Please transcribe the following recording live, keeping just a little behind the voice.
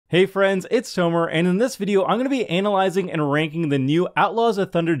Hey friends, it's Tomer, and in this video, I'm going to be analyzing and ranking the new Outlaws of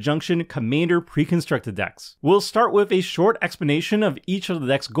Thunder Junction Commander pre-constructed decks. We'll start with a short explanation of each of the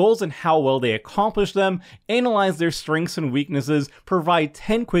deck's goals and how well they accomplish them, analyze their strengths and weaknesses, provide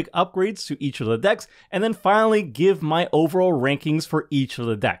 10 quick upgrades to each of the decks, and then finally give my overall rankings for each of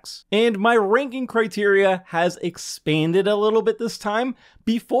the decks. And my ranking criteria has expanded a little bit this time.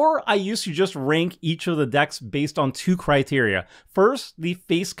 Before, I used to just rank each of the decks based on two criteria. First, the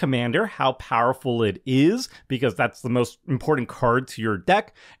face commander, how powerful it is, because that's the most important card to your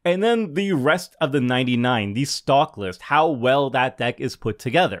deck. And then the rest of the 99, the stock list, how well that deck is put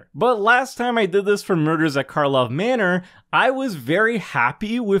together. But last time I did this for Murders at Karlov Manor, I was very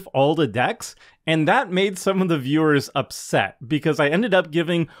happy with all the decks, and that made some of the viewers upset because I ended up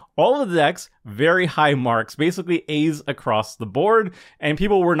giving all of the decks very high marks, basically A's across the board, and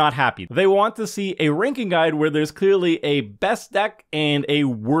people were not happy. They want to see a ranking guide where there's clearly a best deck and a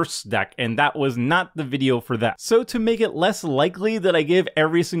worst deck, and that was not the video for that. So to make it less likely that I give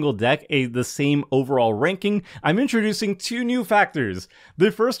every single deck the same overall ranking, I'm introducing two new factors.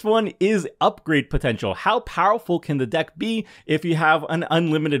 The first one is upgrade potential. How powerful can the deck be if you have an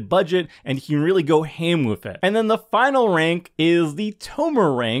unlimited budget and you can really go ham with it? And then the final rank is the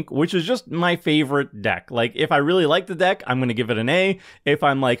Tomer rank, which is just my favorite deck. Like, if I really like the deck, I'm going to give it an A. If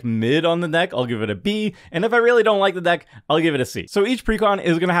I'm like mid on the deck, I'll give it a B. And if I really don't like the deck, I'll give it a C. So each Precon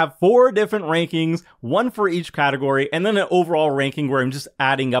is going to have 4 different rankings, one for each category, and then an overall ranking where I'm just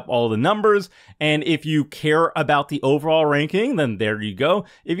adding up all the numbers. And if you care about the overall ranking, then there you go.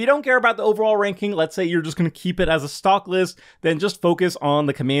 If you don't care about the overall ranking, let's say you're just going to keep it as a stock list, then just focus on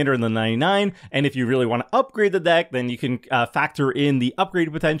the commander and the 99. And if you really want to upgrade the deck, then you can factor in the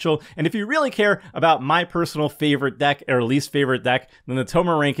upgrade potential. And if you really care about my personal favorite deck or least favorite deck, then the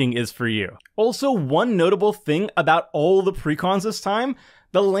Tomer ranking is for you. Also, one notable thing about all the Precons this time,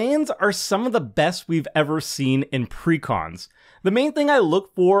 the lands are some of the best we've ever seen in Precons. The main thing I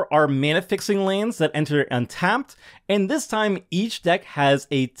look for are mana fixing lands that enter untapped, and this time each deck has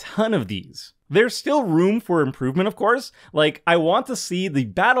a ton of these. There's still room for improvement, of course. Like, I want to see the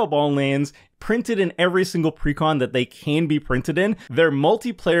Battle Ball lands printed in every single Precon that they can be printed in. They're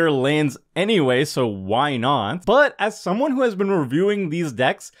multiplayer lands anyway, so why not? But as someone who has been reviewing these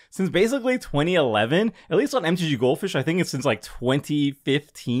decks since basically 2011, at least on MTG Goldfish, I think it's since like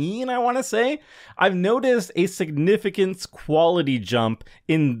 2015, I want to say, I've noticed a significant quality jump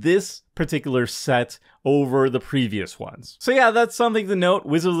in this particular set over the previous ones. So yeah, that's something to note.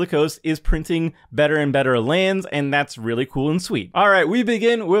 Wizards of the Coast is printing better and better lands, and that's really cool and sweet. All right, we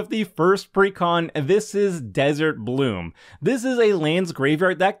begin with the first Precon. This is Desert Bloom. This is a lands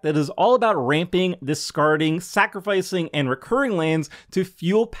graveyard deck that is all about ramping, discarding, sacrificing, and recurring lands to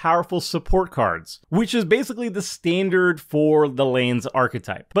fuel powerful support cards, which is basically the standard for the lands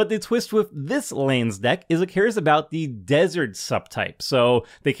archetype. But the twist with this lands deck is it cares about the desert subtype, so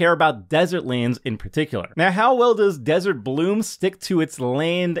they care about desert lands in particular. Now, how well does Desert Bloom stick to its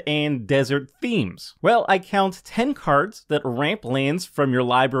land and desert themes? Well, I count 10 cards that ramp lands from your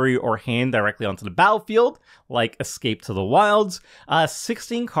library or hand directly onto the battlefield, like Escape to the Wilds,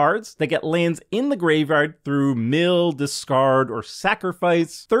 16 cards that get lands in the graveyard through mill, discard, or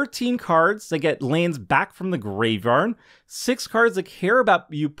sacrifice, 13 cards that get lands back from the graveyard, 6 cards that care about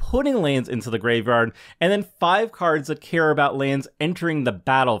you putting lands into the graveyard, and then 5 cards that care about lands entering the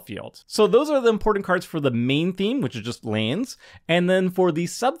battlefield. So those are the important cards for the main theme, which is just lands. And then for the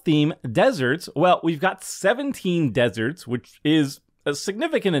sub-theme, deserts, well, we've got 17 deserts, which is a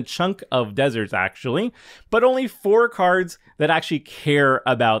significant chunk of deserts actually, but only 4 cards that actually care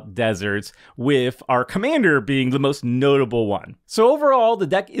about deserts, with our commander being the most notable one. So overall, the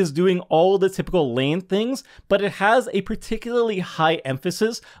deck is doing all the typical land things, but it has a particularly high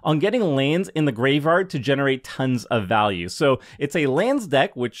emphasis on getting lands in the graveyard to generate tons of value. So it's a lands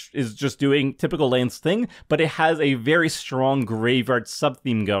deck, which is just doing typical lands thing, but it has a very strong graveyard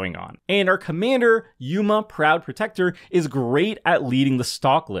sub-theme going on. And our commander, Yuma Proud Protector, is great at leading the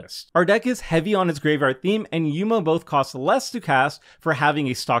stock list. Our deck is heavy on its graveyard theme, and Yuma both costs less to cast for having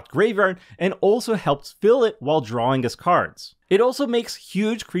a stocked graveyard and also helps fill it while drawing us cards. It also makes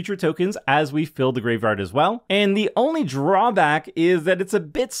huge creature tokens as we fill the graveyard as well. And the only drawback is that it's a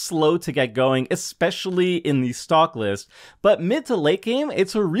bit slow to get going, especially in the stock list. But mid to late game,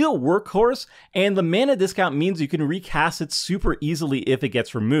 it's a real workhorse, and the mana discount means you can recast it super easily if it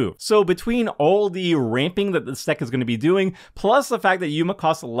gets removed. So between all the ramping that this deck is going to be doing, plus the fact that Yuma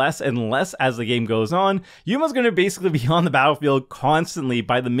costs less and less as the game goes on, Yuma's going to basically be on the battlefield constantly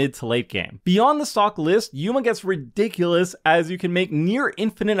by the mid to late game. Beyond the stock list, Yuma gets ridiculous as as you can make near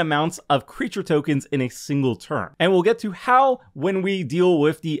infinite amounts of creature tokens in a single turn. And we'll get to how when we deal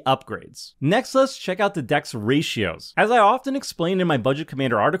with the upgrades. Next, let's check out the deck's ratios. As I often explain in my Budget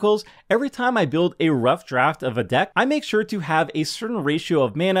Commander articles, every time I build a rough draft of a deck, I make sure to have a certain ratio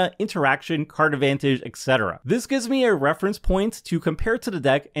of mana, interaction, card advantage, etc. This gives me a reference point to compare to the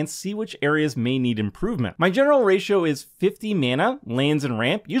deck and see which areas may need improvement. My general ratio is 50 mana, lands and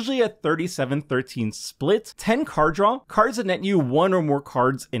ramp, usually a 37-13 split, 10 card draw, cards that net you one or more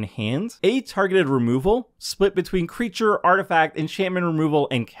cards in hand, 8 targeted removal, split between creature, artifact, enchantment removal,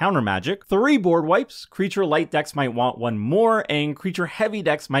 and counter magic, 3 board wipes, creature light decks might want one more, and creature heavy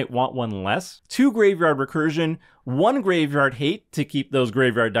decks might want one less, 2 graveyard recursion, 1 graveyard hate to keep those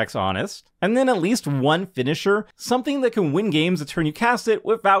graveyard decks honest, and then at least 1 finisher, something that can win games the turn you cast it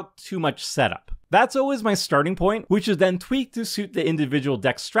without too much setup. That's always my starting point, which is then tweaked to suit the individual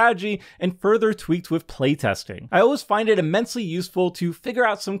deck strategy and further tweaked with playtesting. I always find it immensely useful to figure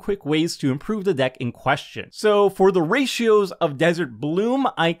out some quick ways to improve the deck in question. So for the ratios of Desert Bloom,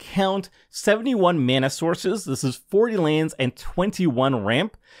 I count 71 mana sources. This is 40 lands and 21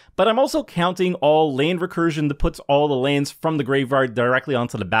 ramp. But I'm also counting all land recursion that puts all the lands from the graveyard directly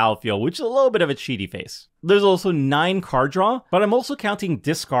onto the battlefield, which is a little bit of a cheaty face. There's also 9 card draw, but I'm also counting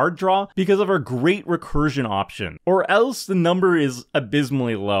discard draw because of our great recursion option, or else the number is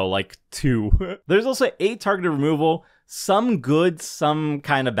abysmally low, like 2. There's also 8 targeted removal, some good, some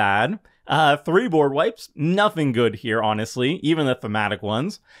kind of bad. 3 board wipes, nothing good here, honestly, even the thematic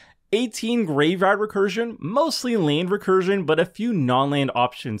ones. 18 graveyard recursion, mostly land recursion, but a few non-land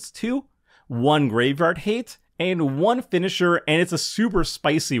options too. 1 graveyard hate, and 1 finisher, and it's a super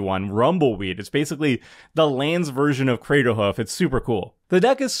spicy one, Rumbleweed. It's basically the lands version of Cradlehoof. It's super cool. The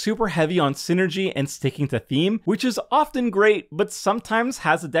deck is super heavy on synergy and sticking to theme, which is often great, but sometimes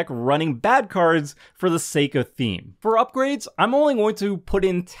has the deck running bad cards for the sake of theme. For upgrades, I'm only going to put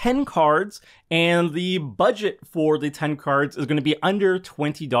in 10 cards, and the budget for the 10 cards is going to be under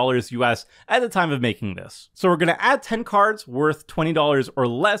 $20 US at the time of making this. So we're going to add 10 cards worth $20 or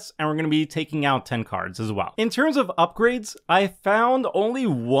less, and we're going to be taking out 10 cards as well. In terms of upgrades, I found only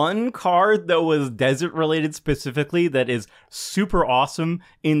 1 card that was desert related specifically that is super awesome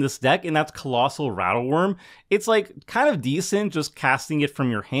in this deck, and that's Colossal Rattleworm. It's like kind of decent just casting it from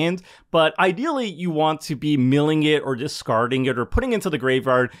your hand, but ideally you want to be milling it or discarding it or putting it into the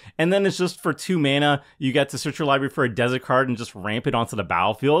graveyard, and then it's just for 2 mana, you get to search your library for a desert card and just ramp it onto the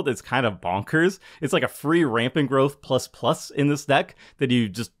battlefield. It's kind of bonkers. It's like a free rampant growth plus in this deck that you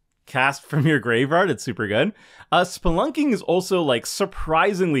just cast from your graveyard. It's super good. Spelunking is also like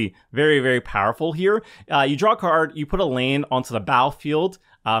surprisingly very powerful here. You draw a card, you put a land onto the battlefield,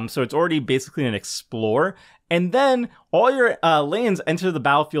 so it's already basically an explore, and then all your lands enter the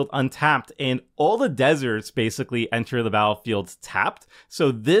battlefield untapped, and all the deserts basically enter the battlefield tapped.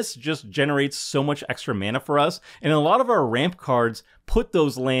 So this just generates so much extra mana for us, and a lot of our ramp cards put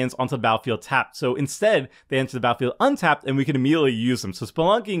those lands onto the battlefield tapped. So instead, they enter the battlefield untapped, and we can immediately use them. So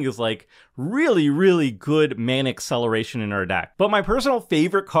Spelunking is like really good mana acceleration in our deck. But my personal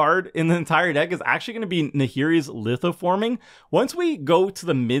favorite card in the entire deck is actually going to be Nahiri's Lithoforming. Once we go to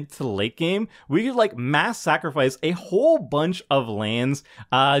the mid to late game, we could like mass sacrifice a whole bunch of lands,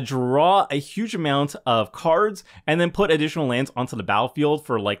 draw a huge amount of cards, and then put additional lands onto the battlefield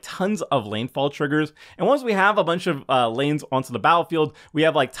for like tons of landfall triggers. And once we have a bunch of lands onto the battlefield, we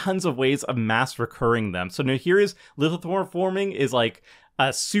have like tons of ways of mass recurring them. So Nahiri's Lithoforming is like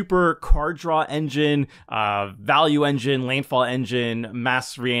a super card draw engine, value engine, landfall engine,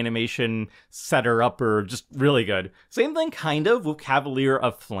 mass reanimation setter upper, just really good. Same thing kind of with Cavalier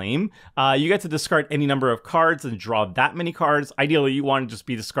of Flame. You get to discard any number of cards and draw that many cards. Ideally, you want to just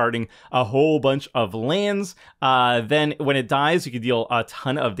be discarding a whole bunch of lands. Then when it dies, you can deal a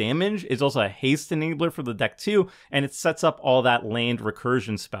ton of damage. It's also a haste enabler for the deck too, and it sets up all that land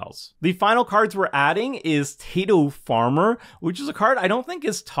recursion spells. The final cards we're adding is Tato Farmer, which is a card I don't think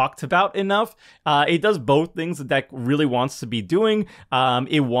is talked about enough. It does both things the deck really wants to be doing.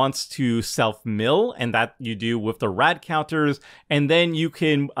 It wants to self-mill, and that you do with the rad counters, and then you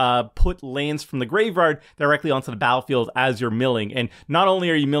can put lands from the graveyard directly onto the battlefield as you're milling. And not only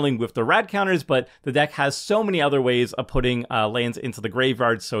are you milling with the rad counters, but the deck has so many other ways of putting lands into the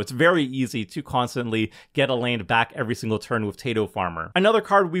graveyard, so it's very easy to constantly get a land back every single turn with Tato Farmer. Another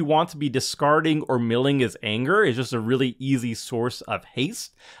card we want to be discarding or milling is Anger. It's just a really easy source of hate.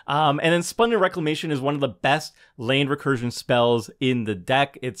 haste. And then Splendid Reclamation is one of the best land recursion spells in the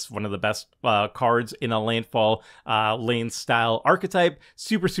deck. It's one of the best cards in a landfall land style archetype.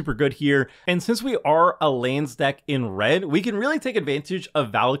 Super, super good here. And since we are a lands deck in red, we can really take advantage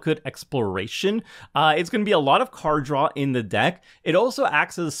of Valakut Exploration. It's going to be a lot of card draw in the deck. It also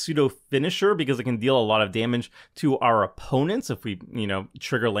acts as a pseudo finisher because it can deal a lot of damage to our opponents if we,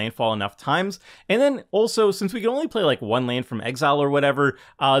 trigger landfall enough times. And then also, since we can only play like one land from exile or whatever,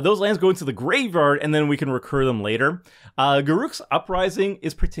 those lands go into the graveyard and then we can recur them later. Garruk's Uprising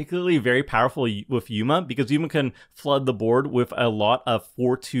is particularly very powerful with Yuma because Yuma can flood the board with a lot of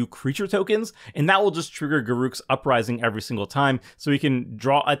 4/2 creature tokens, and that will just trigger Garruk's Uprising every single time, so we can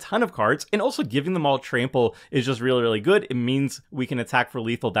draw a ton of cards. And also giving them all trample is just really, really good. It means we can attack for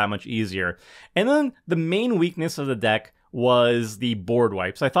lethal that much easier. And then the main weakness of the deck was the board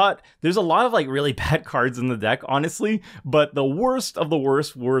wipes. I thought there's a lot of like really bad cards in the deck, honestly, but the worst of the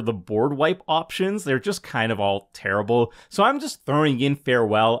worst were the board wipe options. They're just kind of all terrible. So I'm just throwing in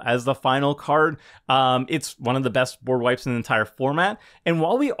Farewell as the final card. It's one of the best board wipes in the entire format. And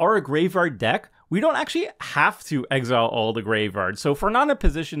while we are a graveyard deck, we don't actually have to exile all the graveyard. So if we're not in a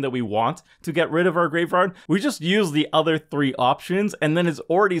position that we want to get rid of our graveyard, we just use the other 3 options, and then it's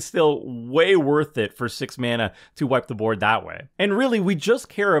already still way worth it for 6 mana to wipe the board that way. And really, we just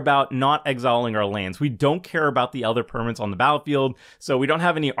care about not exiling our lands. We don't care about the other permanents on the battlefield, so we don't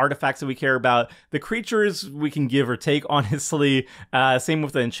have any artifacts that we care about. The creatures we can give or take, honestly. Same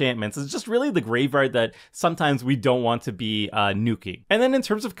with the enchantments. It's just really the graveyard that sometimes we don't want to be nuking. And then in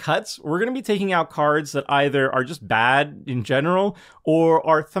terms of cuts, we're going to be taking out cards that either are just bad in general or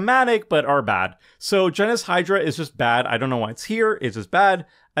are thematic but are bad. So Genis Hydra is just bad. I don't know why it's here. It's just bad.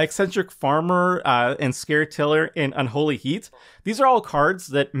 Eccentric Farmer and Scare Tiller and Unholy Heat. These are all cards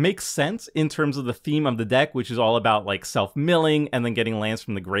that make sense in terms of the theme of the deck, which is all about like self-milling and then getting lands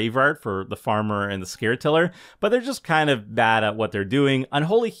from the graveyard for the Farmer and the Scare Tiller, but they're just kind of bad at what they're doing.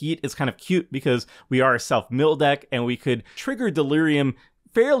 Unholy Heat is kind of cute because we are a self-mill deck and we could trigger Delirium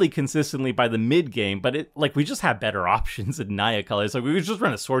fairly consistently by the mid game, but we just have better options in Naya colors. Like we could just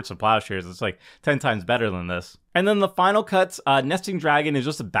run a Swords of Plowshares. It's like 10 times better than this. And then the final cuts, Nesting Dragon is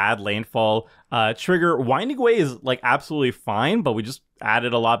just a bad landfall trigger. Winding Way is like absolutely fine, but we just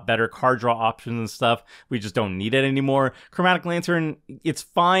added a lot better card draw options and stuff. We just don't need it anymore. Chromatic Lantern, it's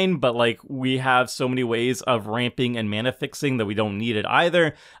fine, but like we have so many ways of ramping and mana fixing that we don't need it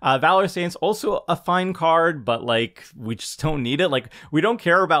either. Valor Stance, also a fine card, but like we just don't need it. Like we don't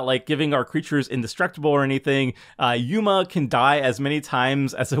care about like giving our creatures indestructible or anything. Yuma can die as many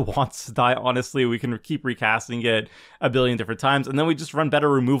times as it wants to die, honestly. We can keep recasting it a billion different times, and then we just run better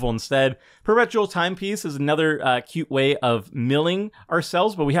removal instead. Perpetual Timepiece is another cute way of milling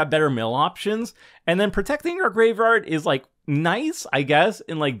ourselves, but we have better mill options. And then protecting our graveyard is like nice, I guess,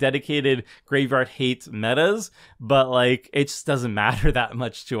 in like dedicated graveyard hate metas, but like it just doesn't matter that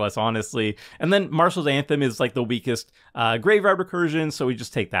much to us, honestly. And then Marshal's Anthem is like the weakest graveyard recursion, so we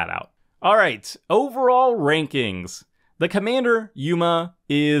just take that out. All right, overall rankings. The Commander, Yuma,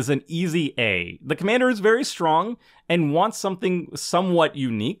 is an easy A. The Commander is very strong and wants something somewhat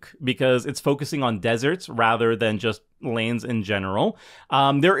unique because it's focusing on deserts rather than just lands in general.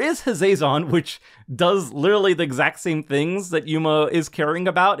 There is Hazazon, which does literally the exact same things that Yuma is caring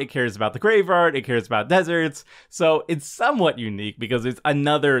about. It cares about the graveyard, it cares about deserts, so it's somewhat unique because it's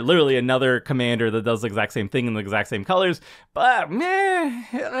literally another commander that does the exact same thing in the exact same colors, but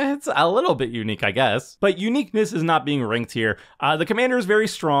it's a little bit unique, I guess. But uniqueness is not being ranked here. The Commander is very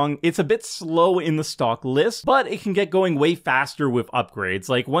strong. It's a bit slow in the stock list, but it can get going way faster with upgrades.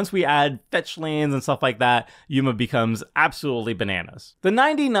 Like once we add fetch lands and stuff like that, Yuma becomes absolutely bananas. The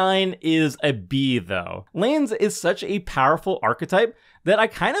 99 is a B though. Lands is such a powerful archetype that I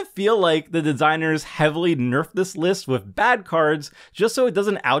kind of feel like the designers heavily nerfed this list with bad cards just so it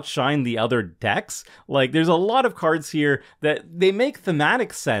doesn't outshine the other decks. Like there's a lot of cards here that they make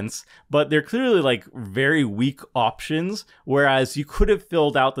thematic sense, but they're clearly like very weak options, whereas you could have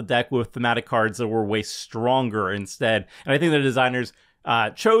filled out the deck with thematic cards that were way stronger instead. And I think the designers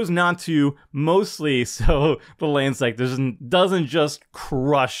chose not to, mostly so the lands like doesn't just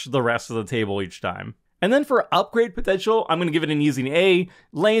crush the rest of the table each time. And then for upgrade potential, I'm going to give it an easy A.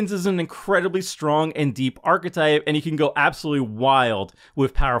 Lands is an incredibly strong and deep archetype, and you can go absolutely wild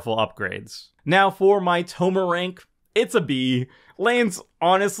with powerful upgrades. Now for my Toma rank, it's a B. Lands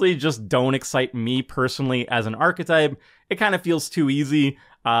honestly just don't excite me personally as an archetype. It kind of feels too easy.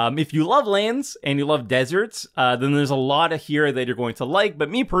 If you love lands and you love deserts, then there's a lot of here that you're going to like, but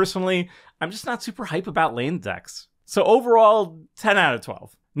me personally, I'm just not super hype about land decks. So overall, 10 out of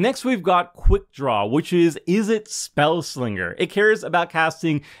 12. Next, we've got Quick Draw, which is It Spellslinger? It cares about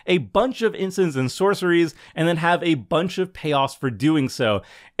casting a bunch of instants and sorceries and then have a bunch of payoffs for doing so,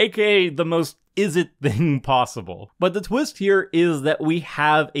 aka the most is it thing possible. But the twist here is that we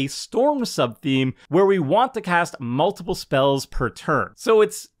have a storm sub-theme where we want to cast multiple spells per turn. So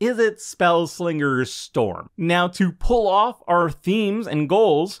it's Is It Spellslinger Storm? Now, to pull off our themes and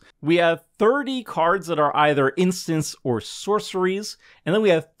goals, we have 30 cards that are either instants or sorceries, and then we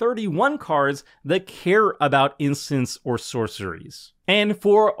have 31 cards that care about instants or sorceries. And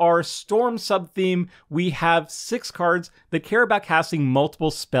for our Storm sub-theme, we have 6 cards that care about casting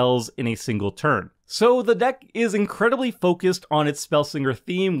multiple spells in a single turn. So the deck is incredibly focused on its Spellslinger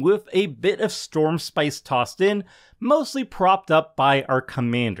theme with a bit of Storm Spice tossed in, mostly propped up by our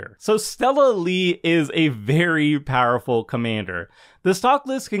commander. So Stella Lee is a very powerful commander. The stock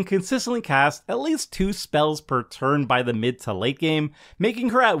list can consistently cast at least 2 spells per turn by the mid to late game,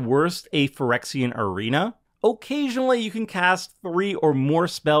 making her at worst a Phyrexian Arena. Occasionally, you can cast 3 or more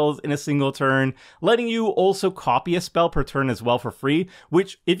spells in a single turn, letting you also copy a spell per turn as well for free,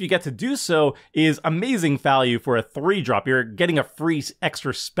 which, if you get to do so, is amazing value for a 3-drop. You're getting a free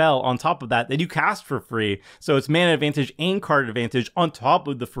extra spell on top of that you cast for free, so it's mana advantage and card advantage on top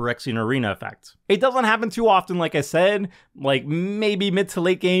of the Phyrexian Arena effect. It doesn't happen too often, like I said, like maybe mid to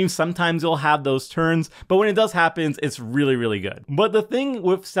late game, sometimes you'll have those turns, but when it does happen, it's really, really good. But the thing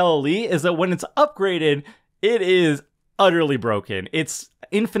with Stella Lee is that when it's upgraded, it is utterly broken. It's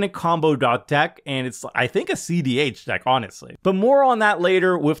infinite combo deck, and it's, I think, a CDH deck, honestly. But more on that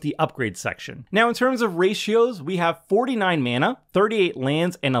later with the upgrade section. Now, in terms of ratios, we have 49 mana, 38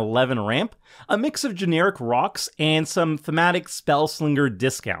 lands, and 11 ramp, a mix of generic rocks, and some thematic Spellslinger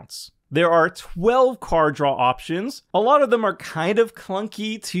discounts. There are 12 card draw options. A lot of them are kind of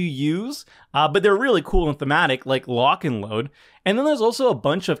clunky to use, but they're really cool and thematic, like Lock and Load. And then there's also a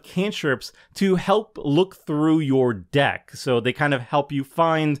bunch of cantrips to help look through your deck. So they kind of help you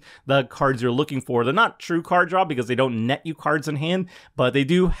find the cards you're looking for. They're not true card draw because they don't net you cards in hand, but they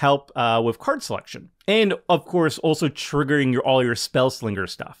do help with card selection. And of course, also triggering all your Spellslinger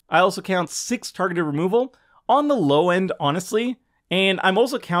stuff. I also count 6 targeted removal. On the low end, honestly, and I'm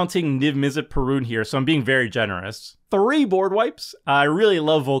also counting Niv Mizzet Perun here, so I'm being very generous. 3 board wipes. I really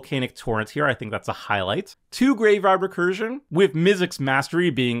love Volcanic Torrent here. I think that's a highlight. 2 Graveyard Recursion, with Mizzet's Mastery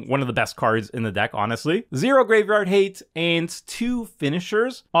being one of the best cards in the deck, honestly. 0 Graveyard Hate, and 2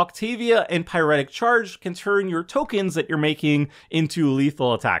 finishers. Octavia and Pyretic Charge can turn your tokens that you're making into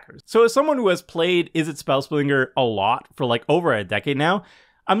lethal attackers. So as someone who has played Is It Spellslinger a lot for like over a decade now,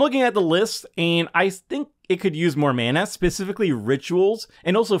 I'm looking at the list, and I think it could use more mana, specifically rituals,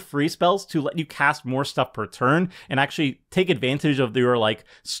 and also free spells to let you cast more stuff per turn and actually take advantage of your like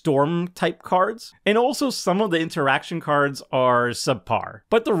storm type cards. And also some of the interaction cards are subpar.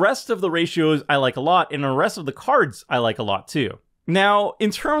 But the rest of the ratios I like a lot, and the rest of the cards I like a lot too. Now,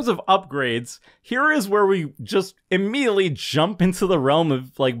 in terms of upgrades, here is where we just immediately jump into the realm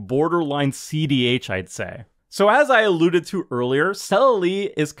of like borderline CDH, I'd say. So as I alluded to earlier, Stella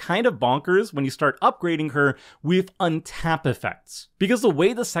Lee is kind of bonkers when you start upgrading her with untap effects. Because the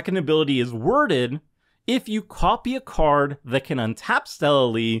way the second ability is worded, if you copy a card that can untap Stella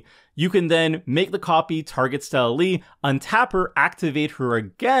Lee, you can then make the copy target Stella Lee, untap her, activate her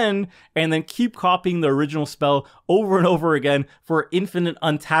again, and then keep copying the original spell over and over again for infinite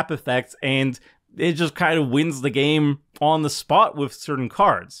untap effects, and it just kind of wins the game on the spot with certain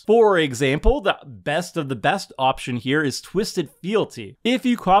cards. For example, the best of the best option here is Twisted Fealty. If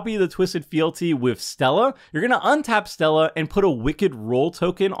you copy the Twisted Fealty with Stella, you're going to untap Stella and put a Wicked Roll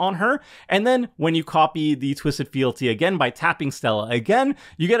token on her, and then when you copy the Twisted Fealty again by tapping Stella again,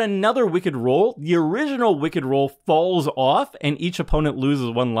 you get another Wicked Roll. The original Wicked Roll falls off, and each opponent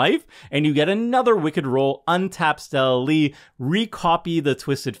loses 1 life, and you get another Wicked Roll, untap Stella Lee, recopy the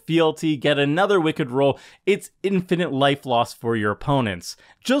Twisted Fealty, get another Wicked Roll. It's infinite life loss for your opponents,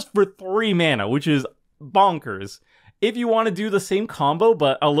 just for 3 mana, which is bonkers. If you want to do the same combo,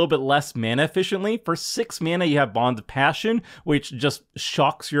 but a little bit less mana efficiently, for 6 mana you have Bond of Passion, which just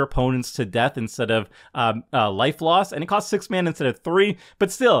shocks your opponents to death instead of life loss, and it costs 6 mana instead of 3,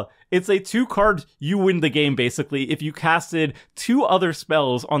 but still, it's a 2 card, you win the game basically if you casted 2 other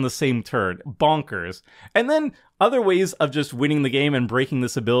spells on the same turn. Bonkers. And then Other ways of just winning the game and breaking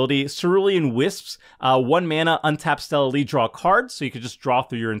this ability: Cerulean Wisps, 1 mana, untap Stella Lee, draw a card, so you could just draw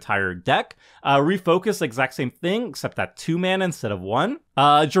through your entire deck. Refocus, exact same thing, except that 2 mana instead of 1.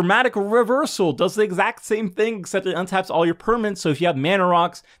 Dramatic Reversal does the exact same thing, except it untaps all your permanents, so if you have mana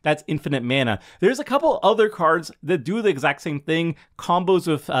rocks, that's infinite mana. There's a couple other cards that do the exact same thing, combos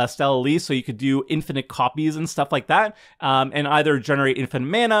with Stella Lee, so you could do infinite copies and stuff like that, and either generate infinite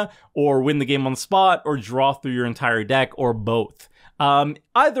mana, or win the game on the spot, or draw through your entire deck, or both.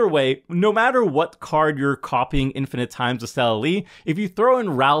 Either way, no matter what card you're copying infinite times with Stella Lee, if you throw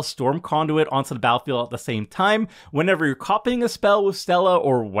in Ral's Storm Conduit onto the battlefield at the same time, whenever you're copying a spell with Stella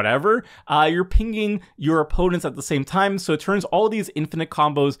or whatever, you're pinging your opponents at the same time, so it turns all these infinite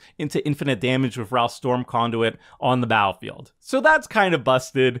combos into infinite damage with Ral's Storm Conduit on the battlefield. So that's kind of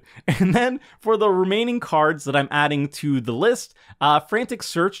busted. And then for the remaining cards that I'm adding to the list, Frantic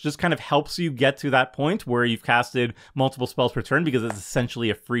Search just kind of helps you get to that point where you've casted multiple spells per turn, because it's essentially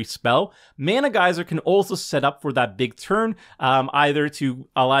a free spell. Mana Geyser can also set up for that big turn, either to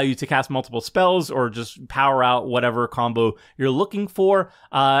allow you to cast multiple spells or just power out whatever combo you're looking for.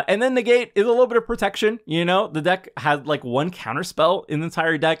 And then Negate is a little bit of protection. You know, the deck had like 1 counter spell in the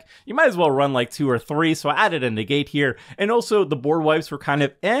entire deck. You might as well run like 2 or 3, so I added a Negate here. And also the board wipes were kind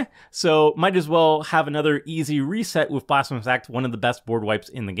of so might as well have another easy reset with Blasphemous Act, one of the best board wipes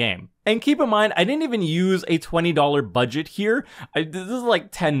in the game. And keep in mind, I didn't even use a $20 budget here. This is like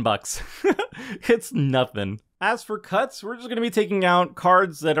 10 bucks. It's nothing. As for cuts, we're just going to be taking out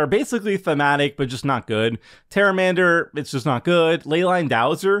cards that are basically thematic, but just not good. Terramander, it's just not good. Leyline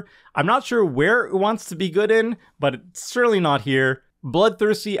Dowser, I'm not sure where it wants to be good in, but it's certainly not here.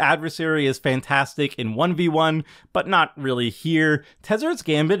 Bloodthirsty Adversary is fantastic in 1v1, but not really here. Tezzeret's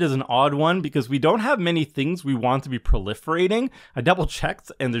Gambit is an odd one because we don't have many things we want to be proliferating. I double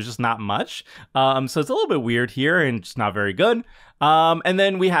checked and there's just not much. So it's a little bit weird here and just not very good. And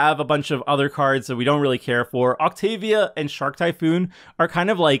then we have a bunch of other cards that we don't really care for. Octavia and Shark Typhoon are kind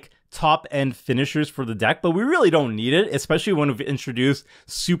of like top-end finishers for the deck, but we really don't need it, especially when we've introduced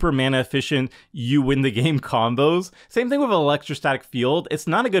super mana-efficient you-win-the-game combos. Same thing with Electrostatic Field. It's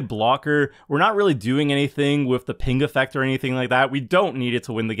not a good blocker. We're not really doing anything with the ping effect or anything like that. We don't need it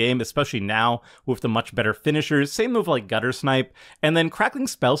to win the game, especially now with the much better finishers. Same with like Gutter Snipe. And then Crackling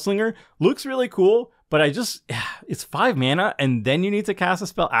Spellslinger looks really cool, but it's 5 mana, and then you need to cast a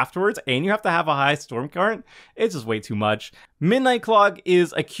spell afterwards, and you have to have a high storm current. It's just way too much. Midnight Clog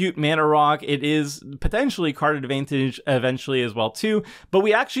is a cute mana rock. It is potentially card advantage eventually as well too, but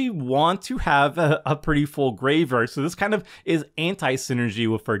we actually want to have a pretty full graveyard, so this kind of is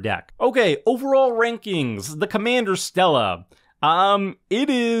anti-synergy with our deck. Okay, overall rankings. The Commander Stella. It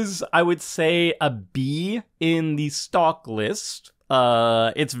is, I would say, a B in the stock list.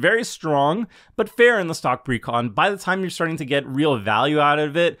 It's very strong, but fair in the stock Precon. By the time you're starting to get real value out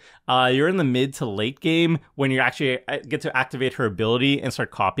of it, you're in the mid to late game when you actually get to activate her ability and start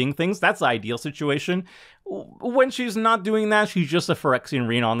copying things. That's the ideal situation. When she's not doing that, she's just a Phyrexian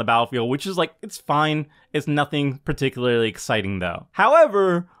Arena on the battlefield, which is like, it's fine. It's nothing particularly exciting though.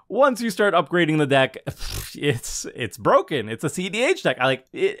 However, once you start upgrading the deck, it's broken. It's a CDH deck.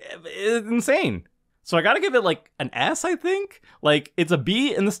 It's insane. So I gotta give it like an S, I think. Like, it's a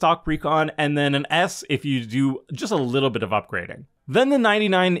B in the stock Precon, and then an S if you do just a little bit of upgrading. Then the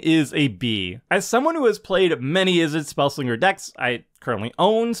 99 is a B. As someone who has played many Izzet Spellslinger decks, I currently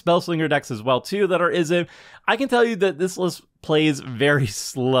own Spellslinger decks as well too that are Izzet, I can tell you that this list plays very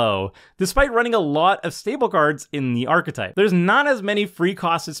slow, despite running a lot of stable cards in the archetype. There's not as many free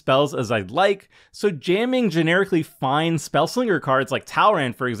costed spells as I'd like, so jamming generically fine Spellslinger cards like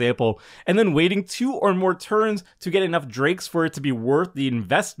Talrand, for example, and then waiting 2 or more turns to get enough Drakes for it to be worth the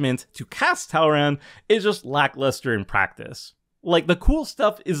investment to cast Talrand is just lackluster in practice. Like, the cool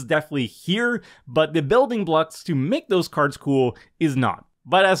stuff is definitely here, but the building blocks to make those cards cool is not.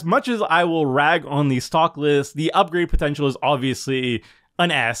 But as much as I will rag on the stock list, the upgrade potential is obviously an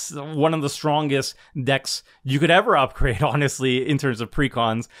S, one of the strongest decks you could ever upgrade, honestly, in terms of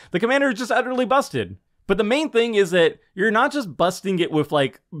Precons. The Commander is just utterly busted. But the main thing is that you're not just busting it with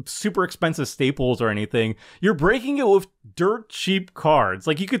like super expensive staples or anything, you're breaking it with dirt cheap cards.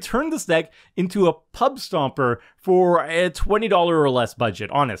 Like, you could turn this deck into a pub stomper for a $20 or less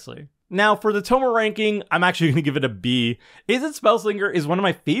budget, honestly. Now, for the Toma ranking, I'm actually going to give it a B. Izzet Spellslinger is one of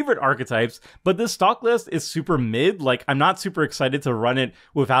my favorite archetypes, but this stock list is super mid. Like, I'm not super excited to run it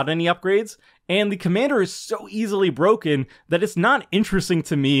without any upgrades. And the Commander is so easily broken that it's not interesting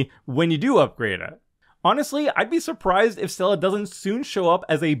to me when you do upgrade it. Honestly, I'd be surprised if Stella doesn't soon show up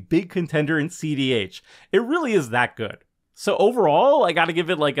as a big contender in CDH. It really is that good. So overall, I gotta give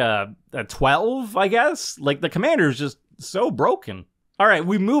it like a 12, I guess. Like, the commander is just so broken. All right,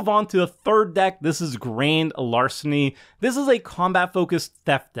 we move on to the third deck. This is Grand Larceny. This is a combat-focused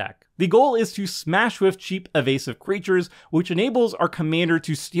theft deck. The goal is to smash with cheap evasive creatures, which enables our commander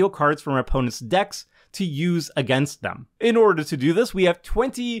to steal cards from our opponent's decks to use against them. In order to do this, we have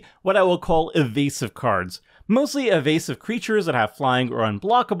 20 what I will call evasive cards. Mostly evasive creatures that have flying or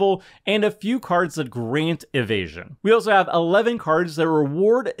unblockable, and a few cards that grant evasion. We also have 11 cards that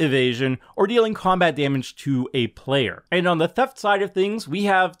reward evasion or dealing combat damage to a player. And on the theft side of things, we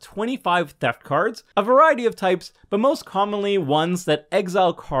have 25 theft cards, a variety of types, but most commonly ones that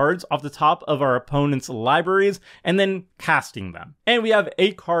exile cards off the top of our opponent's libraries and then casting them. And we have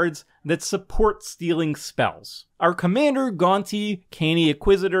 8 cards that support stealing spells. Our commander, Gonti, Canny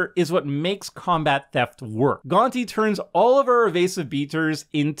Inquisitor, is what makes combat theft work. Gonti turns all of our evasive beaters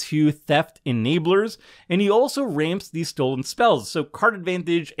into theft enablers, and he also ramps these stolen spells, so card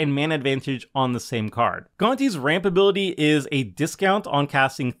advantage and mana advantage on the same card. Gonti's ramp ability is a discount on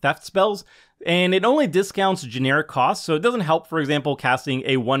casting theft spells, and it only discounts generic costs, so it doesn't help, for example, casting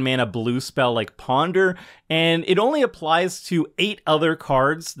a 1-mana blue spell like Ponder, and it only applies to 8 other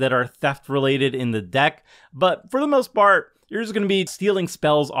cards that are theft related in the deck, but for the most part, you're just going to be stealing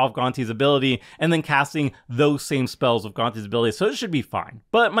spells off Gonti's ability and then casting those same spells with Gonti's ability, so it should be fine.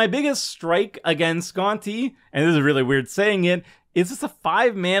 But my biggest strike against Gonti, and this is really weird saying it, is it's a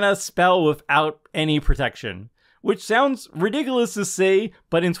 5-mana spell without any protection. Which sounds ridiculous to say,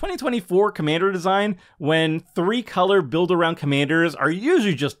 but in 2024 commander design, when 3-color build-around commanders are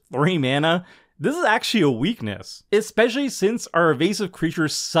usually just 3 mana, this is actually a weakness, especially since our evasive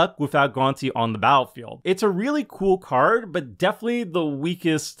creatures suck without Gonti on the battlefield. It's a really cool card, but definitely the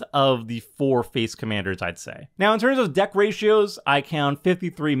weakest of the 4 face commanders, I'd say. Now, in terms of deck ratios, I count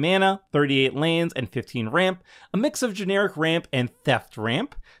 53 mana, 38 lands, and 15 ramp, a mix of generic ramp and theft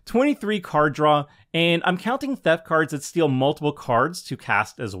ramp, 23 card draw, and I'm counting theft cards that steal multiple cards to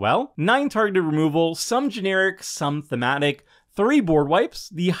cast as well, 9 targeted removal, some generic, some thematic, 3 board wipes,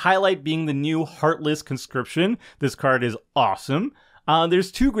 the highlight being the new Heartless Conscription. This card is awesome.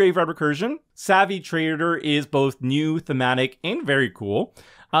 There's 2 Graveyard Recursion. Savvy Trader is both new, thematic, and very cool.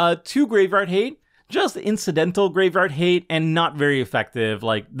 2 Graveyard Hate, just incidental Graveyard Hate and not very effective,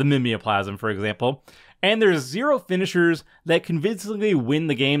 like the Mimeoplasm, for example. And there's 0 finishers that convincingly win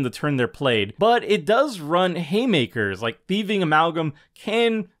the game the turn they're played, but it does run haymakers, like Thieving Amalgam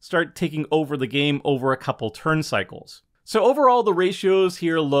can start taking over the game over a couple turn cycles. So overall, the ratios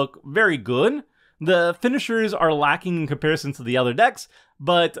here look very good. The finishers are lacking in comparison to the other decks,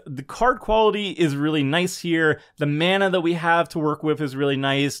 but the card quality is really nice here. The mana that we have to work with is really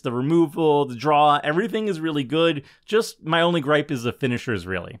nice. The removal, the draw, everything is really good. Just my only gripe is the finishers,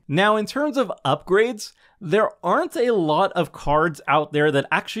 really. Now, in terms of upgrades, there aren't a lot of cards out there that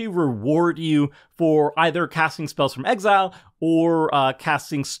actually reward you for either casting spells from exile or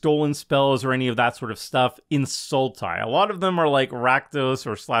casting stolen spells or any of that sort of stuff in Sultai. A lot of them are like Rakdos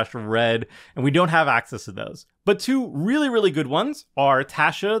or /Red, and we don't have access to those. But 2 really, really good ones are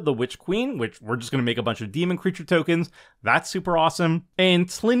Tasha, the Witch Queen, which we're just going to make a bunch of demon creature tokens. That's super awesome. And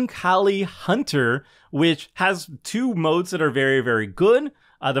Tlinkali Hunter, which has 2 modes that are very, very good.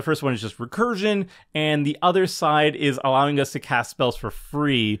 The first one is just recursion, and the other side is allowing us to cast spells for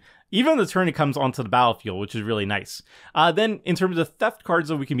free, even the turn it comes onto the battlefield, which is really nice. Then, in terms of theft cards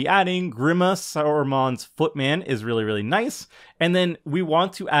that we can be adding, Grima Sauron's Footman is really, really nice. And then we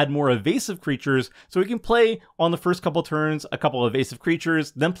want to add more evasive creatures, so we can play on the first couple turns a couple of evasive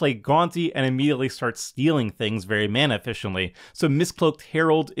creatures, then play Gonti and immediately start stealing things very mana efficiently. So Mistcloaked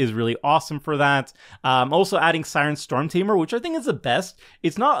Herald is really awesome for that. Also adding Siren Stormtamer, which I think is the best.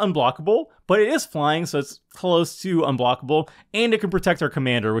 It's not unblockable, but it is flying, so it's close to unblockable, and it can protect our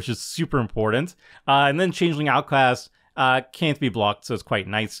commander, which is super important. And then Changeling Outcast can't be blocked, so it's quite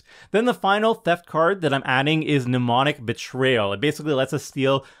nice. Then the final theft card that I'm adding is Mnemonic Betrayal. It basically lets us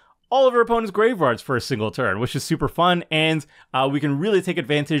steal all of our opponent's graveyards for a single turn, which is super fun, and we can really take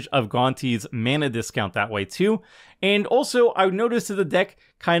advantage of Gonti's mana discount that way too. And also, I noticed that the deck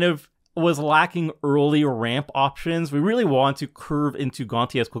kind of was lacking early ramp options. We really want to curve into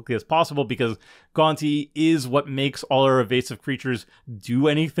Gonti as quickly as possible because Gonti is what makes all our evasive creatures do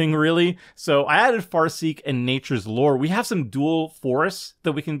anything, really. So I added Farseek and Nature's Lore. We have some dual forests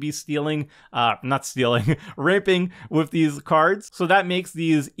that we can be stealing, not stealing, ramping with these cards. So that makes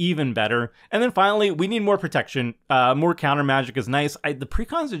these even better. And then finally, we need more protection. More counter magic is nice. The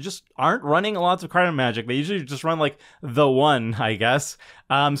Precons just aren't running lots of counter magic. They usually just run like the 1, I guess.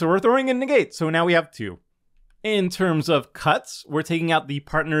 So we're throwing in Negate. So now we have 2. In terms of cuts, we're taking out the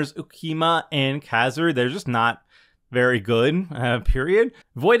partners Ukima and Kazur. They're just not very good, period.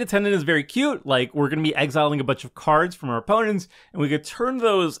 Void Attendant is very cute. Like, we're going to be exiling a bunch of cards from our opponents, and we could turn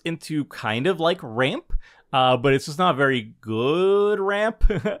those into kind of like ramp. But it's just not a very good ramp.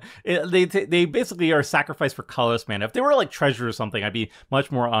 They basically are sacrificed for colorless mana. If they were like treasure or something, I'd be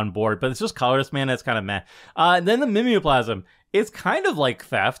much more on board. But it's just colorless mana. It's kind of meh. Then the Mimeoplasm. It's kind of like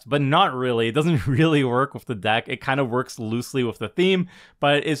Theft, but not really. It doesn't really work with the deck. It kind of works loosely with the theme,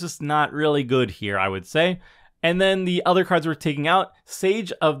 but it's just not really good here, I would say. And then the other cards we're taking out,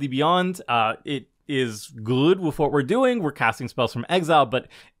 Sage of the Beyond. It is good with what we're doing. We're casting spells from exile, but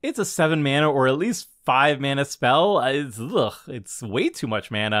it's a 7 mana or at least 5 mana spell. It's way too much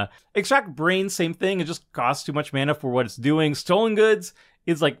mana. Extract Brain, same thing. It just costs too much mana for what it's doing. Stolen Goods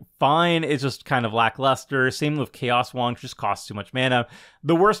is like fine. It's just kind of lackluster. Same with Chaos Wand, just costs too much mana.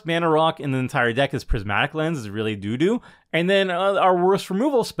 The worst mana rock in the entire deck is Prismatic Lens. It's really doo-doo. And then our worst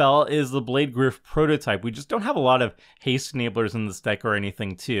removal spell is the Blade Griff Prototype. We just don't have a lot of haste enablers in this deck or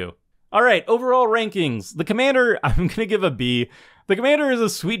anything too. All right, overall rankings. The Commander, I'm going to give a B. The Commander is a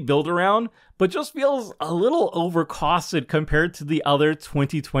sweet build-around, but just feels a little overcosted compared to the other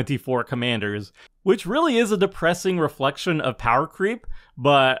 2024 Commanders, which really is a depressing reflection of power creep,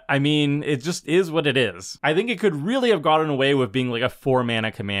 but I mean, it just is what it is. I think it could really have gotten away with being like a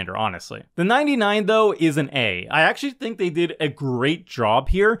 4-mana commander, honestly. The 99, though, is an A. I actually think they did a great job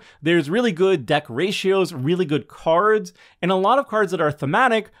here. There's really good deck ratios, really good cards, and a lot of cards that are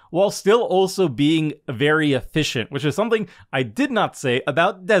thematic while still also being very efficient, which is something I did not say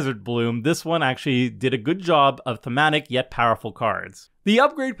about Desert Bloom. This one actually did a good job of thematic yet powerful cards. The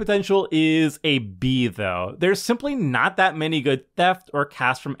upgrade potential is a B, though. There's simply not that many good Theft or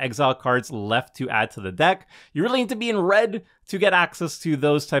Cast from Exile cards left to add to the deck. You really need to be in red to get access to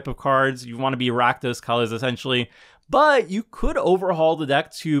those type of cards. You want to be Rakdos colors, essentially. But you could overhaul the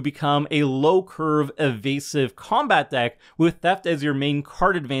deck to become a low-curve, evasive combat deck with Theft as your main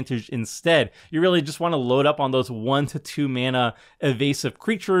card advantage instead. You really just want to load up on those 1 to 2 mana evasive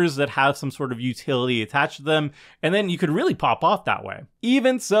creatures that have some sort of utility attached to them, and then you could really pop off that way.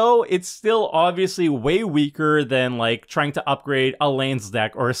 Even so, it's still obviously way weaker than like trying to upgrade a lands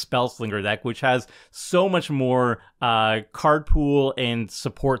deck or a Spellslinger deck, which has so much more card pool and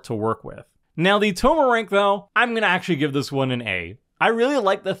support to work with. Now, the Toma rank, though, I'm going to actually give this one an A. I really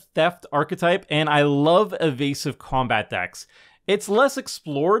like the Theft archetype, and I love evasive combat decks. It's less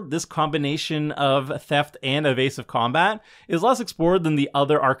explored. This combination of Theft and evasive combat is less explored than the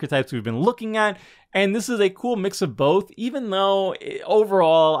other archetypes we've been looking at, and this is a cool mix of both, even though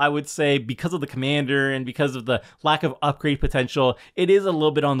overall, I would say because of the Commander and because of the lack of upgrade potential, it is a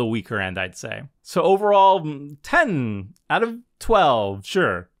little bit on the weaker end, I'd say. So overall, 10 out of 12,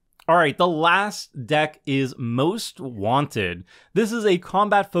 sure. Alright, the last deck is Most Wanted. This is a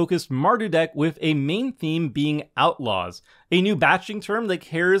combat-focused Mardu deck with a main theme being Outlaws, a new batching term that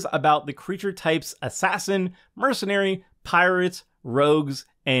cares about the creature types Assassin, Mercenary, Pirates, Rogues,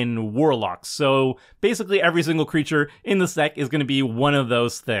 and Warlocks. So basically every single creature in this deck is going to be one of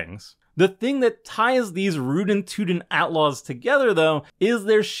those things. The thing that ties these Rudin Tudin Outlaws together, though, is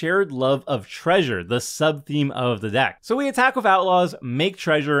their shared love of treasure, the sub-theme of the deck. So we attack with Outlaws, make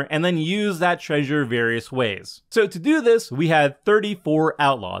treasure, and then use that treasure various ways. So to do this, we had 34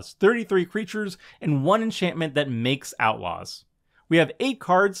 Outlaws, 33 creatures, and 1 enchantment that makes Outlaws. We have 8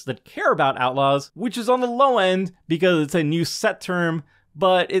 cards that care about Outlaws, which is on the low end because it's a new set term,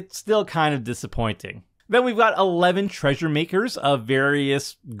 but it's still kind of disappointing. Then we've got 11 treasure makers of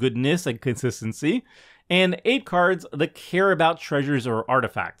various goodness and consistency, and 8 cards that care about treasures or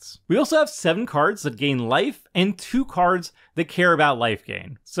artifacts. We also have 7 cards that gain life, and 2 cards that care about life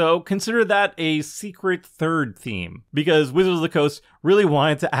gain. So consider that a secret third theme, because Wizards of the Coast really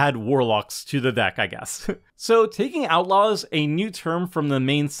wanted to add Warlocks to the deck, I guess. So taking Outlaws, a new term from the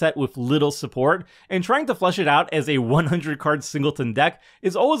main set with little support, and trying to flesh it out as a 100 card singleton deck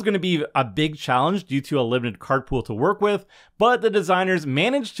is always going to be a big challenge due to a limited card pool to work with, but the designers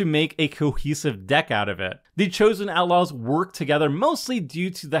managed to make a cohesive deck out of it. The chosen Outlaws work together mostly due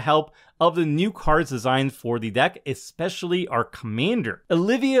to the help of the new cards designed for the deck, especially our Commander.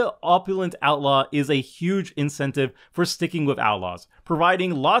 Olivia Opulent Outlaw is a huge incentive for sticking with Outlaws,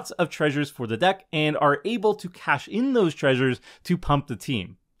 providing lots of treasures for the deck and are able to cash in those treasures to pump the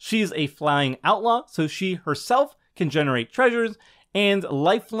team. She's a flying outlaw, so she herself can generate treasures, and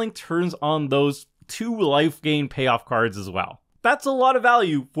Lifelink turns on those 2 life gain payoff cards as well. That's a lot of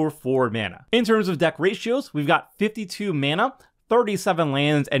value for 4 mana. In terms of deck ratios, we've got 52 mana, 37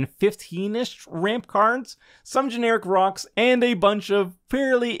 lands, and 15-ish ramp cards, some generic rocks, and a bunch of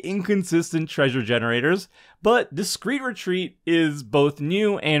fairly inconsistent treasure generators, but Discreet Retreat is both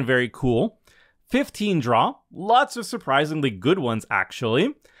new and very cool. 15 draw, lots of surprisingly good ones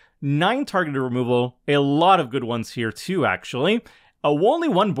actually. 9 targeted removal, a lot of good ones here too actually. Only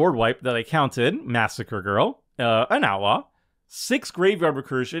 1 board wipe that I counted, Massacre Girl, an Outlaw. 6 Graveyard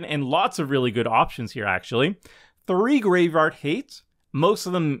Recursion, and lots of really good options here actually. 3 Graveyard Hate, most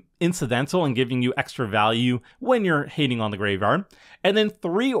of them incidental and giving you extra value when you're hating on the graveyard. And then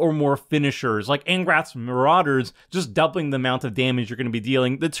 3 or more finishers, like Angrath's Marauders, just doubling the amount of damage you're going to be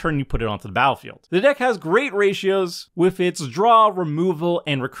dealing the turn you put it onto the battlefield. The deck has great ratios, with its draw, removal,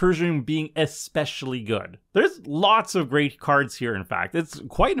 and recursion being especially good. There's lots of great cards here, in fact. It's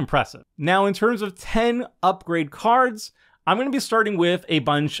quite impressive. Now, in terms of 10 upgrade cards, I'm going to be starting with a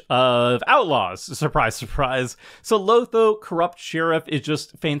bunch of Outlaws. Surprise, surprise. So Lotho, Corrupt Sheriff is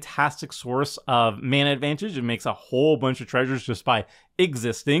just a fantastic source of mana advantage. It makes a whole bunch of treasures just by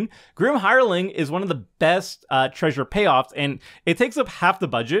existing. Grim Hireling is one of the best treasure payoffs, and it takes up half the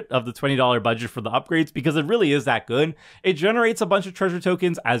budget of the $20 budget for the upgrades because it really is that good. It generates a bunch of treasure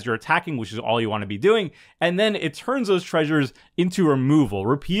tokens as you're attacking, which is all you want to be doing, and then it turns those treasures into removal,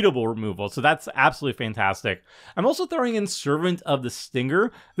 repeatable removal, so that's absolutely fantastic. I'm also throwing in Servant of the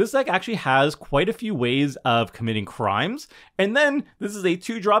Stinger. This deck actually has quite a few ways of committing crimes, and then this is a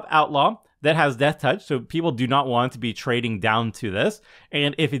 2-drop Outlaw that has Death Touch, so people do not want to be trading down to this.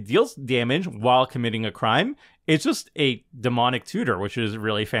 And if it deals damage while committing a crime, it's just a demonic tutor, which is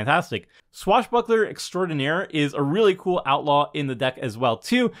really fantastic. Swashbuckler Extraordinaire is a really cool outlaw in the deck as well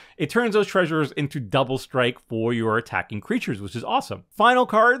too. It turns those treasures into double strike for your attacking creatures, which is awesome. Final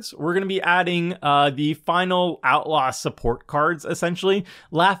cards, we're going to be adding the final outlaw support cards essentially.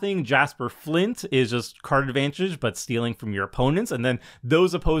 Laughing Jasper Flint is just card advantage but stealing from your opponents, and then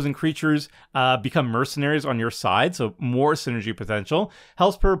those opposing creatures become mercenaries on your side, so more synergy potential.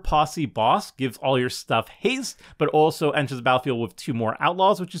 Hellspur Posse Boss gives all your stuff haste, but also enters the battlefield with 2 more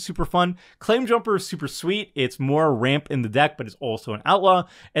outlaws, which is super fun. Claim Jumper is super sweet. It's more ramp in the deck, but it's also an outlaw.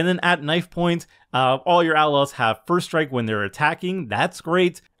 And then at Knife Point, all your outlaws have first strike when they're attacking. That's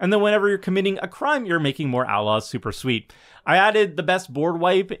great. And then whenever you're committing a crime, you're making more outlaws. Super sweet. I added the best board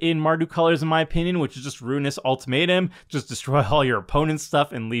wipe in Mardu colors, in my opinion, which is just Ruinous Ultimatum. Just destroy all your opponent's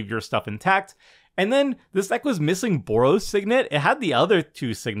stuff and leave your stuff intact. And then this deck was missing Boros Signet. It had the other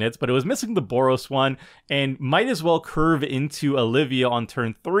 2 Signets, but it was missing the Boros one, and might as well curve into Olivia on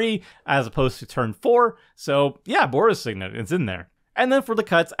turn 3 as opposed to turn 4. So yeah, Boros Signet, it's in there. And then for the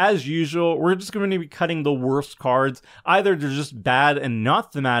cuts, as usual, we're just going to be cutting the worst cards. Either they're just bad and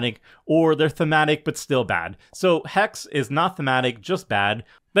not thematic, or they're thematic but still bad. So Hex is not thematic, just bad.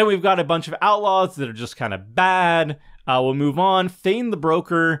 Then we've got a bunch of outlaws that are just kind of bad. We'll move on. Feign the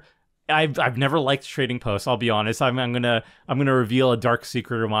Broker. I've never liked trading posts, I'll be honest. I'm gonna reveal a dark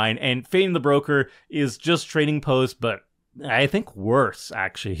secret of mine, and Feign the Broker is just trading posts, but I think worse,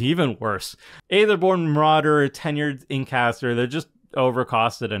 actually, even worse. Aetherborn Marauder, Tenured Incaster, they're just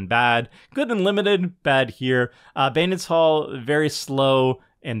overcosted and bad. Good and limited, bad here. Bandit's Hall, very slow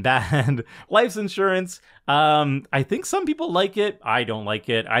and bad. Life's Insurance, I think some people like it. I don't like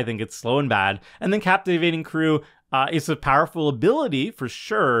it. I think it's slow and bad. And then Captivating Crew, it's a powerful ability for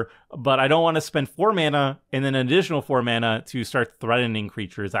sure, but I don't want to spend 4 mana and then an additional 4 mana to start threatening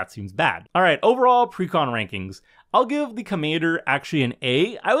creatures. That seems bad. All right, overall Precon rankings. I'll give the Commander actually an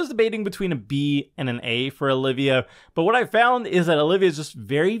A. I was debating between a B and an A for Olivia, but what I found is that Olivia is just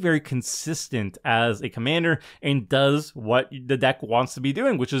very, very consistent as a commander and does what the deck wants to be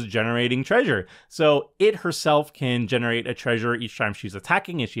doing, which is generating treasure. So it herself can generate a treasure each time she's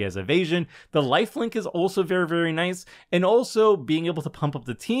attacking, and she has evasion. The lifelink is also very, very nice, and also being able to pump up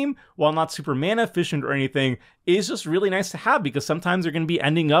the team while not super mana efficient or anything is just really nice to have, because sometimes you're going to be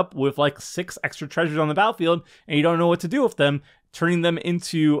ending up with like 6 extra treasures on the battlefield and you don't know what to do with them. Turning them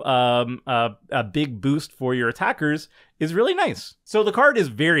into a big boost for your attackers is really nice. So the card is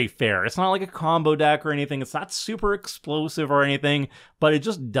very fair. It's not like a combo deck or anything. It's not super explosive or anything, but it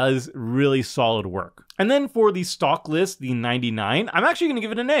just does really solid work. And then for the stock list, the 99, I'm actually going to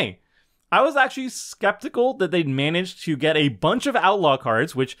give it an A. I was actually skeptical that they'd managed to get a bunch of outlaw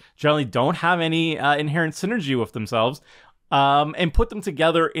cards, which generally don't have any inherent synergy with themselves, and put them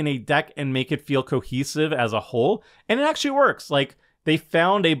together in a deck and make it feel cohesive as a whole. And it actually works. Like, they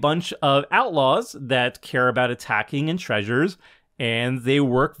found a bunch of outlaws that care about attacking and treasures, and they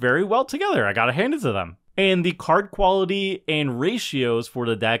work very well together. I gotta hand it to them. And the card quality and ratios for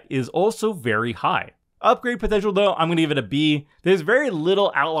the deck is also very high. Upgrade potential though, I'm going to give it a B. There's very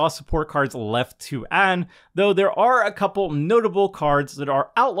little outlaw support cards left to add, though there are a couple notable cards that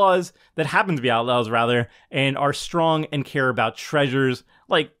are outlaws, that happen to be outlaws rather, and are strong and care about treasures,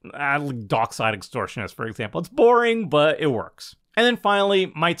 like Dockside Extortionist, for example. It's boring, but it works. And then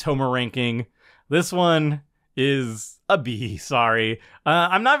finally, my Toma ranking. This one is a B, sorry.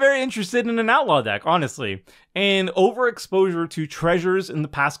 I'm not very interested in an Outlaw deck, honestly. And overexposure to treasures in the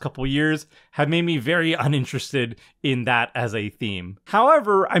past couple years have made me very uninterested in that as a theme.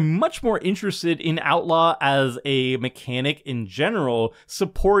 However, I'm much more interested in Outlaw as a mechanic in general,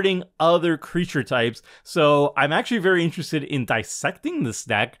 supporting other creature types. So I'm actually very interested in dissecting this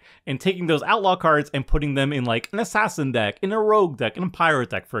deck and taking those Outlaw cards and putting them in like an Assassin deck, in a Rogue deck, in a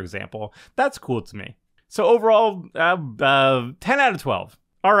Pirate deck, for example. That's cool to me. So overall, 10 out of 12.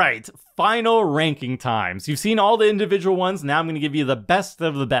 All right, final ranking times. You've seen all the individual ones. Now I'm going to give you the best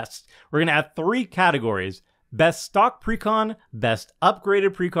of the best. We're going to have 3 categories: best stock Precon, best upgraded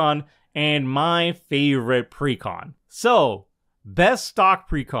Precon, and my favorite Precon. So, best stock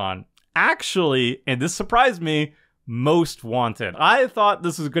Precon. Actually, and this surprised me, most wanted. I thought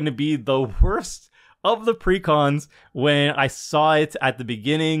this was going to be the worst of the Precons when I saw it at the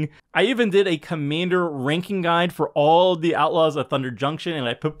beginning. I even did a commander ranking guide for all the Outlaws of Thunder Junction, and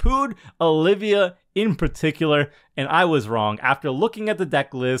I poo-pooed Olivia in particular, and I was wrong. After looking at the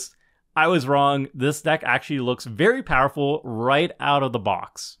deck list, I was wrong. This deck actually looks very powerful right out of the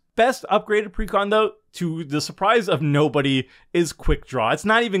box. Best upgraded Precon, though, to the surprise of nobody, is Quick Draw. It's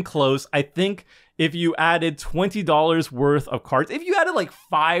not even close. I think if you added $20 worth of cards, if you added like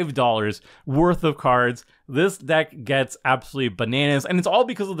 $5 worth of cards, this deck gets absolutely bananas. And it's all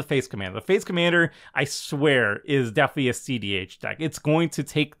because of the Face Commander. The Face Commander, I swear, is definitely a CDH deck. It's going to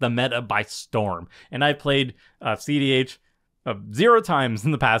take the meta by storm. And I played CDH 0 times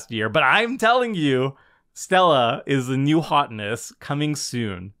in the past year, but I'm telling you, Stella is the new hotness coming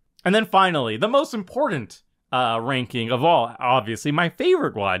soon. And then finally, the most important ranking of all, obviously, my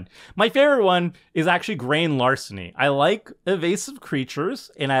favorite one. My favorite one is actually Grain Larceny. I like evasive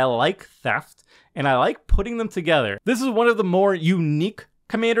creatures, and I like theft, and I like putting them together. This is one of the more unique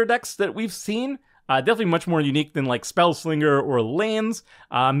commander decks that we've seen. Definitely much more unique than like Spellslinger or lands.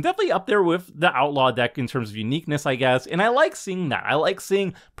 Definitely up there with the Outlaw deck in terms of uniqueness, I guess. And I like seeing that. I like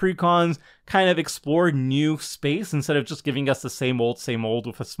seeing Precons kind of explore new space instead of just giving us the same old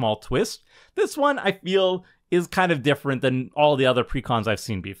with a small twist. This one, I feel, is kind of different than all the other Precons I've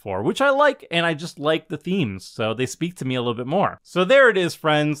seen before, which I like, and I just like the themes, so they speak to me a little bit more. So there it is,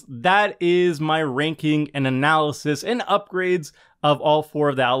 friends. That is my ranking and analysis and upgrades of all 4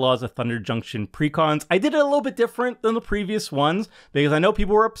 of the Outlaws of Thunder Junction Precons. I did it a little bit different than the previous ones because I know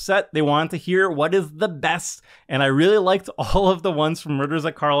people were upset. They wanted to hear what is the best, and I really liked all of the ones from Murders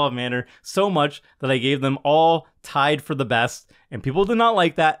at Karlov Manor so much that I gave them all tied for the best, and people did not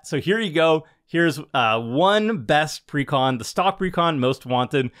like that. So here you go. Here's one best Precon, the stock Precon, most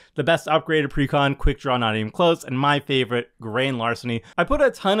wanted, the best upgraded Precon, Quick Draw, not even close, and my favorite, Grain Larceny. I put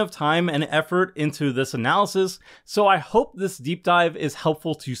a ton of time and effort into this analysis, so I hope this deep dive is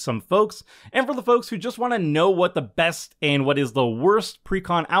helpful to some folks. And for the folks who just want to know what the best and what is the worst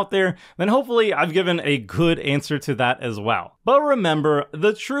Precon out there, then hopefully I've given a good answer to that as well. But remember,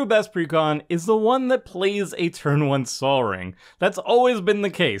 the true best Precon is the one that plays a turn 1 Sol Ring. That's always been the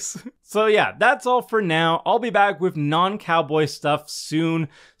case. So yeah, that's all for now. I'll be back with non-cowboy stuff soon.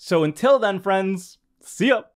 So until then, friends, see ya!